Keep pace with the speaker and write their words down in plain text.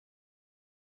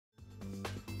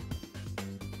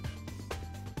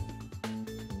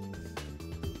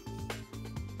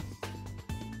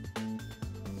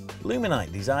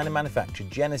Luminite design and manufacture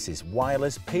Genesis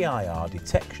Wireless PIR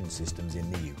detection systems in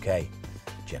the UK.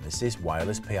 Genesis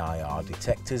Wireless PIR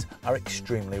detectors are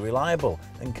extremely reliable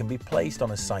and can be placed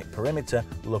on a site perimeter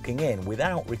looking in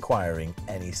without requiring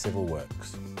any civil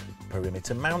works.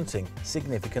 Perimeter mounting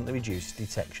significantly reduces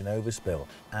detection overspill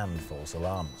and false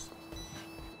alarms.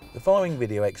 The following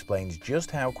video explains just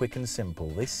how quick and simple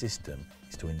this system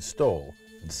is to install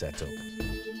and set up.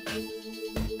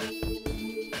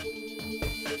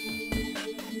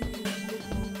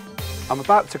 I'm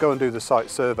about to go and do the site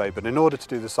survey, but in order to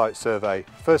do the site survey,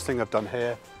 first thing I've done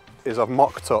here is I've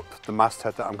mocked up the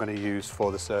masthead that I'm going to use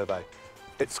for the survey.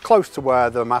 It's close to where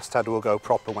the masthead will go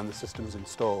proper when the system's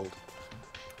installed.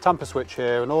 Tamper switch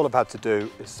here, and all I've had to do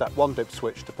is set one dip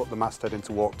switch to put the masthead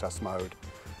into walk test mode.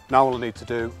 Now all I need to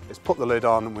do is put the lid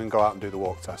on and we can go out and do the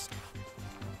walk test.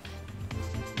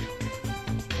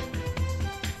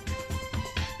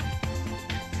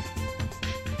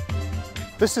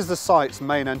 This is the site's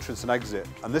main entrance and exit,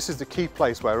 and this is the key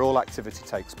place where all activity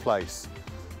takes place.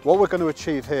 What we're going to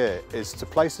achieve here is to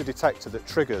place a detector that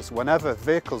triggers whenever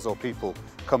vehicles or people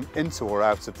come into or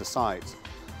out of the site.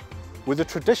 With a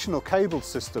traditional cabled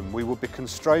system, we would be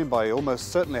constrained by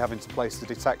almost certainly having to place the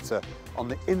detector on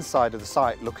the inside of the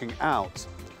site looking out.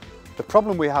 The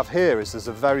problem we have here is there's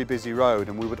a very busy road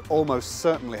and we would almost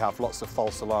certainly have lots of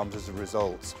false alarms as a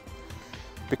result.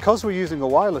 Because we're using a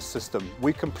wireless system,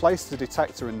 we can place the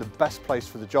detector in the best place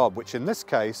for the job, which in this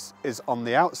case is on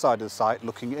the outside of the site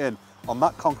looking in, on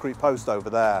that concrete post over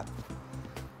there.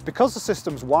 Because the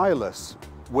system's wireless,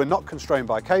 we're not constrained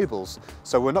by cables,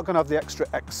 so we're not going to have the extra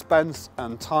expense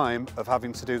and time of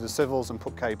having to do the civils and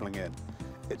put cabling in.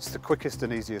 It's the quickest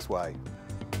and easiest way.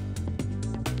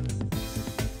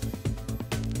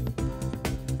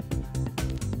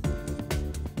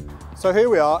 So here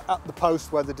we are at the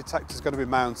post where the detector is going to be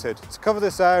mounted. To cover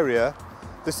this area,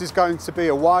 this is going to be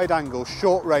a wide angle,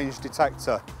 short range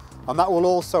detector, and that will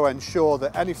also ensure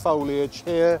that any foliage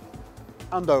here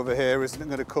and over here isn't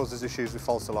going to cause us issues with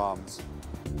false alarms.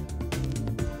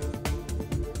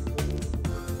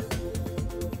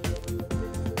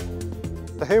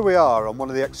 So here we are on one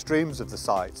of the extremes of the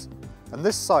site, and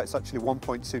this site's actually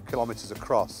 1.2 kilometres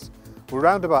across. We're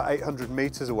around about 800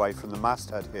 metres away from the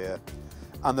masthead here,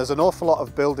 and there's an awful lot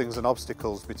of buildings and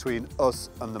obstacles between us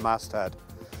and the masthead.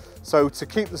 So to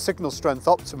keep the signal strength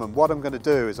optimum, what I'm going to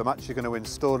do is I'm actually going to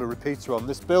install a repeater on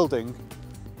this building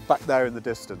back there in the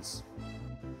distance.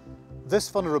 This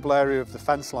vulnerable area of the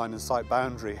fence line and site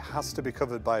boundary has to be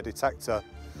covered by a detector.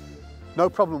 No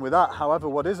problem with that. However,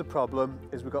 what is a problem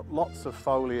is we've got lots of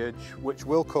foliage which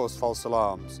will cause false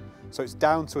alarms. So it's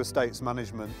down to estates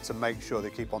management to make sure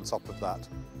they keep on top of that.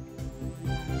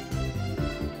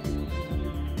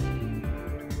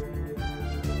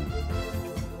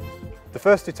 The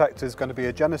first detector is going to be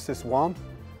a Genesis 1,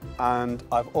 and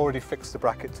I've already fixed the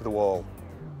bracket to the wall.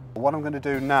 What I'm going to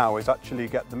do now is actually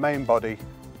get the main body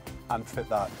and fit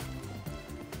that.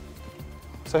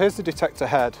 So here's the detector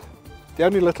head. The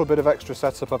only little bit of extra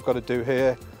setup I've got to do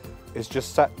here is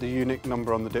just set the unique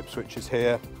number on the dip switches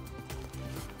here.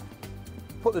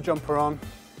 Put the jumper on,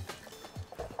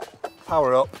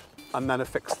 power up, and then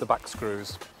affix the back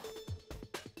screws.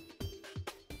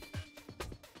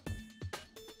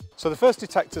 So the first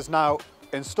detector is now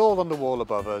installed on the wall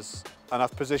above us, and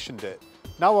I've positioned it.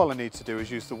 Now all I need to do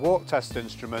is use the walk test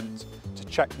instrument to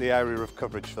check the area of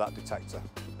coverage for that detector.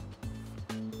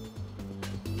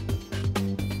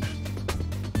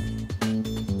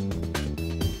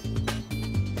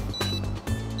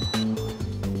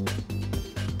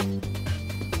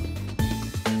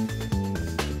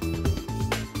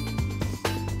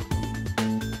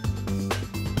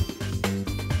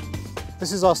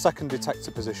 This is our second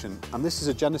detector position, and this is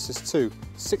a Genesis 2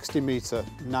 60-metre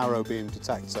narrow beam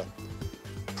detector.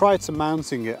 Prior to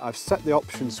mounting it, I've set the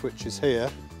option switches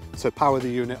here to power the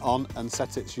unit on and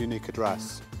set its unique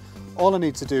address. All I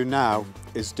need to do now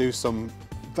is do some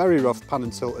very rough pan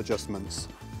and tilt adjustments.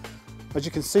 As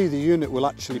you can see, the unit will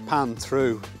actually pan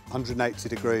through 180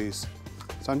 degrees.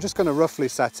 So I'm just going to roughly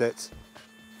set it,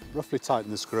 roughly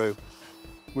tighten the screw.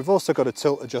 We've also got a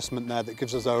tilt adjustment there that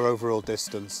gives us our overall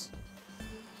distance.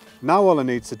 Now all I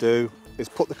need to do is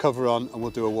put the cover on and we'll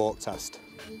do a walk test.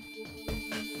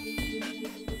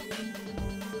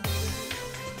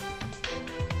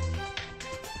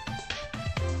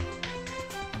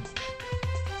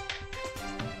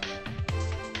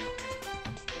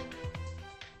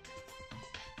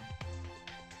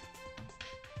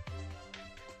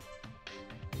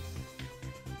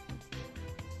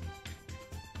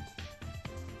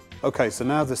 Okay, so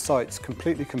now the site's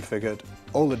completely configured,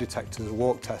 all the detectors are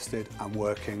walk tested and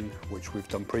working, which we've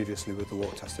done previously with the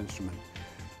walk test instrument.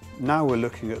 Now we're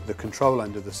looking at the control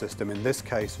end of the system, in this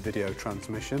case video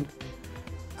transmission,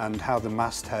 and how the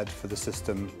masthead for the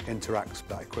system interacts with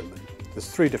that equipment. There's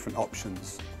three different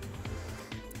options.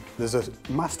 There's a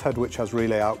masthead which has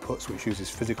relay outputs, which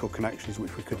uses physical connections,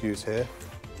 which we could use here.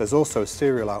 There's also a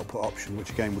serial output option,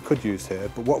 which again we could use here,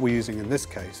 but what we're using in this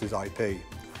case is IP.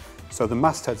 So the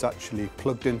masthead's actually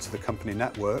plugged into the company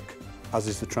network, as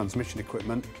is the transmission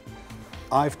equipment.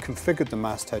 I've configured the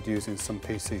masthead using some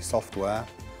PC software.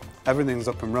 Everything's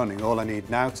up and running. All I need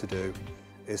now to do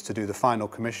is to do the final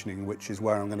commissioning, which is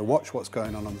where I'm going to watch what's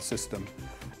going on the system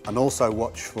and also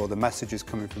watch for the messages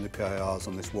coming from the PIRs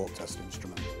on this walk test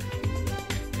instrument.